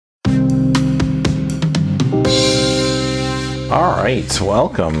Alright,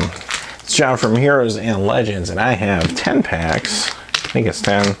 welcome. It's John from Heroes and Legends, and I have 10 packs. I think it's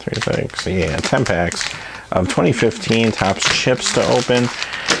 10, 3, 6, yeah, 10 packs of 2015 Topps Chipz to open.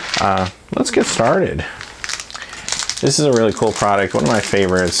 Let's get started. This is a really cool product, one of my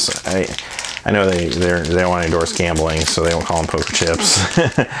favorites. I know they don't want to endorse gambling, so they don't call them poker chips.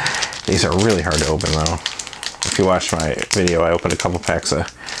 These are really hard to open though. If you watched my video, I opened a couple packs of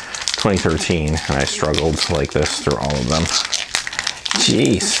 2013, and I struggled like this through all of them.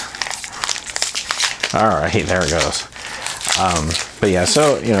 Jeez. Alright, there it goes. But yeah,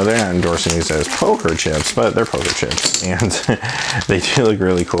 so, you know, they're not endorsing these as poker chips, but they're poker chips, and they do look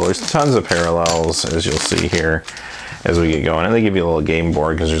really cool. There's tons of parallels, as you'll see here, as we get going. And they give you a little game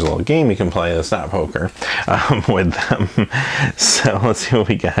board, because there's a little game you can play that's not poker with them. So let's see what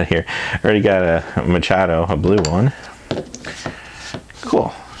we got here. Already got a Machado, a blue one.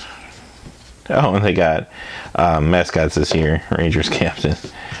 Cool. Oh, and they got mascots this year. Rangers captain.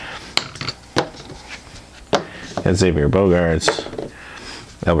 Got Xavier Bogaerts,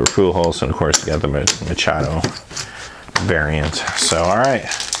 Albert Pujols, and of course you got the Machado variant. So, alright,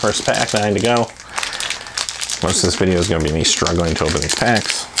 first pack, 9 to go. Most of this video is going to be me struggling to open these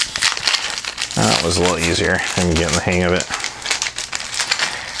packs. That was a little easier. I'm getting the hang of it.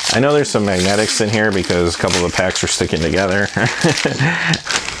 I know there's some magnetics in here because a couple of the packs are sticking together.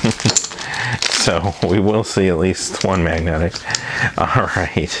 So we will see at least one magnetic. All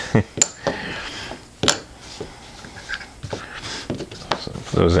right. So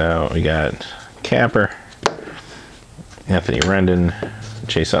put those out. We got Capper, Anthony Rendon,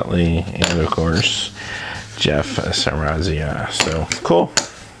 Chase Utley, and of course Jeff Sarazia. So cool.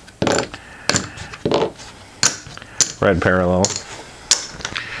 Red parallel.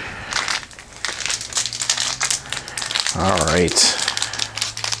 All right.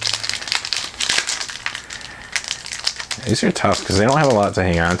 These are tough because they don't have a lot to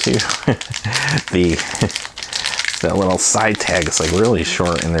hang on to. That little side tag is like really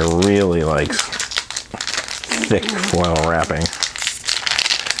short, and they're really like thick foil wrapping.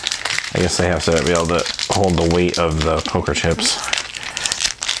 I guess they have to be able to hold the weight of the poker chips.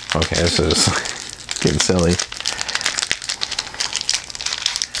 Okay, this is getting silly.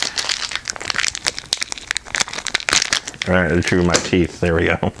 All right, I drew my teeth. There we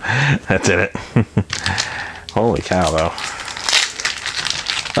go. That did it. Holy cow, though.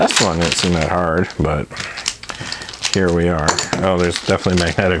 Last one didn't seem that hard, but here we are. Oh, there's definitely a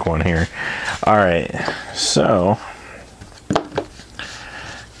magnetic one here. All right, so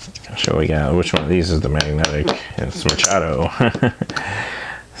I'll show we got. Which one of these is the magnetic? It's Machado.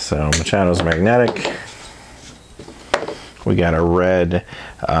 So Machado's magnetic. We got a red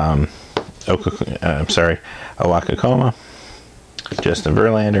Awakakoma, Justin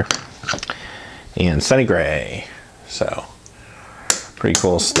Verlander, and Sonny Gray. So pretty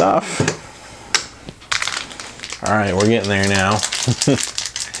cool stuff. All right, we're getting there now.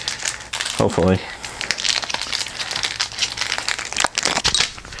 Hopefully.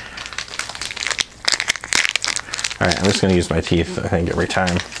 All right, I'm just gonna use my teeth, I think, every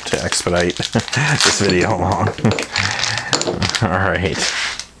time to expedite this video along. All right.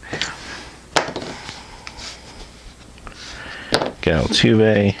 Got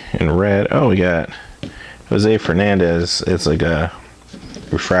Altuve in red. Oh, we got Jose Fernandez. It's like a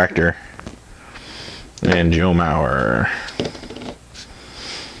refractor. And Joe Mauer.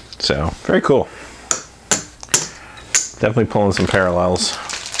 So, very cool. Definitely pulling some parallels.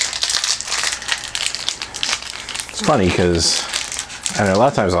 It's funny because I know a lot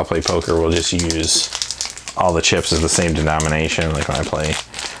of times I'll play poker, we'll just use all the chips as the same denomination. Like when I play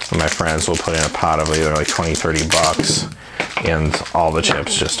with my friends, we'll put in a pot of either like 20, 30 bucks. And all the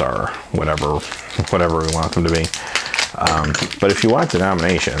chips just are whatever we want them to be. But if you want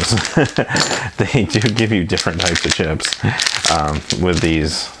denominations, they do give you different types of chips with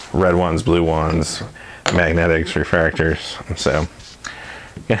these red ones, blue ones, magnetics, refractors. So,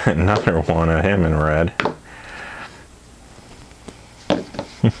 got another one of him in red.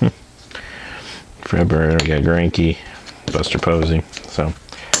 Fred Bird, we got Greinke, Buster Posey. So,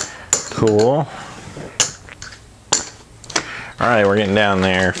 cool. All right, we're getting down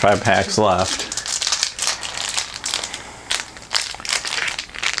there. 5 packs left.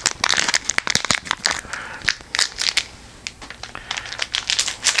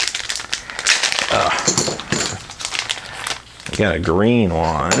 We got a green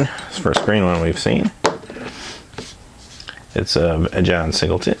one. It's the first green one we've seen. It's a John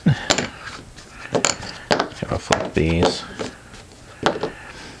Singleton. I'll flip these.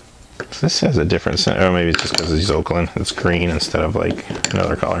 This has a different scent. Oh, maybe it's just because he's Oakland. It's green instead of like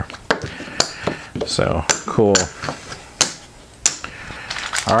another color. So cool.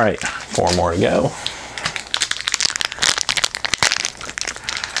 All right, 4 more to go.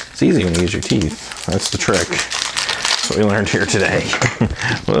 It's easy when you use your teeth. That's the trick. That's what we learned here today.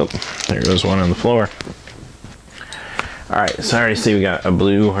 Whoop, there goes one on the floor. All right, so I already see we got a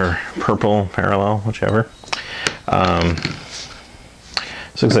blue or purple parallel, whichever.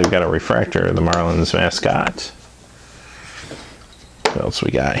 This looks like we got a refractor, the Marlins mascot. What else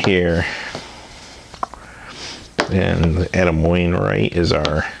we got here? And Adam Wainwright is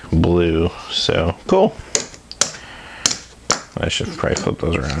our blue, so cool. I should probably flip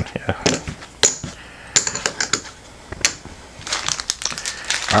those around, yeah.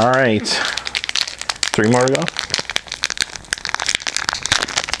 All right, 3 more to go.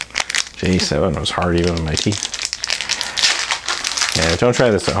 Jeez, that one was hard even with my teeth. Yeah, don't try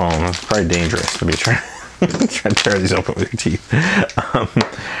this at home. It's probably dangerous to be trying to tear these open with your teeth.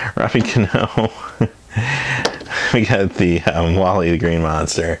 Robbie Cano. We got the Wally the Green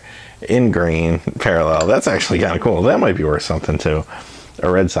Monster in green parallel. That's actually kind of cool. That might be worth something to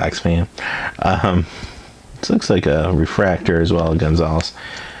a Red Sox fan. This looks like a refractor as well, Gonzalez.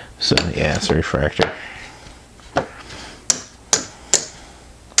 So yeah, it's a refractor.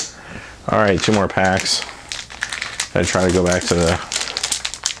 All right, 2 more packs. I try to go back to the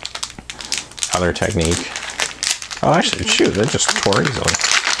other technique. Oh, actually, shoot, that just tore easily.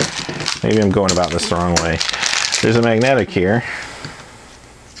 Maybe I'm going about this the wrong way. There's a magnetic here.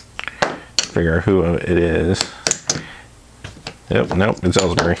 Figure out who it is. Yep, nope, it's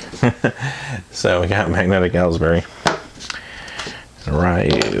Ellsbury. So we got magnetic Ellsbury,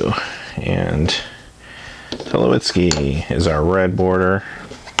 Ryu, and Tulowitzki is our red border.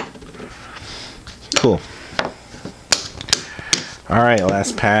 Cool. All right,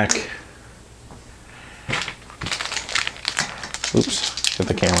 last pack. Oops, hit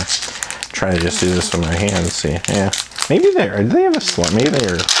the camera. Try to just do this with my hands. See, yeah. Maybe do they have a slice? Maybe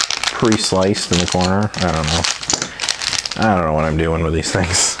they're pre-sliced in the corner. I don't know. I don't know what I'm doing with these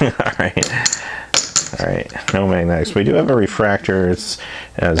things. All right, no magnetics. We do have a refractor. It's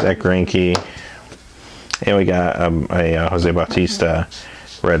Zach Greinke, and we got a Jose Bautista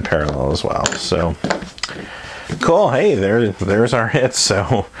red parallel as well. So cool. Hey, there's our hits.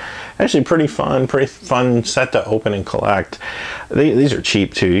 So actually pretty fun set to open and collect. These are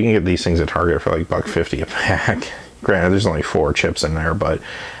cheap too. You can get these things at Target for like $1.50 a pack. Granted, there's only 4 chips in there, but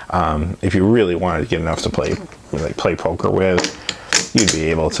if you really wanted to get enough to play poker with, you'd be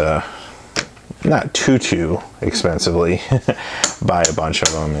able to, not too expensively, buy a bunch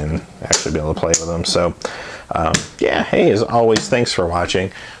of them and actually be able to play with them. So yeah, hey, as always, thanks for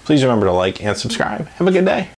watching. Please remember to like and subscribe. Have a good day.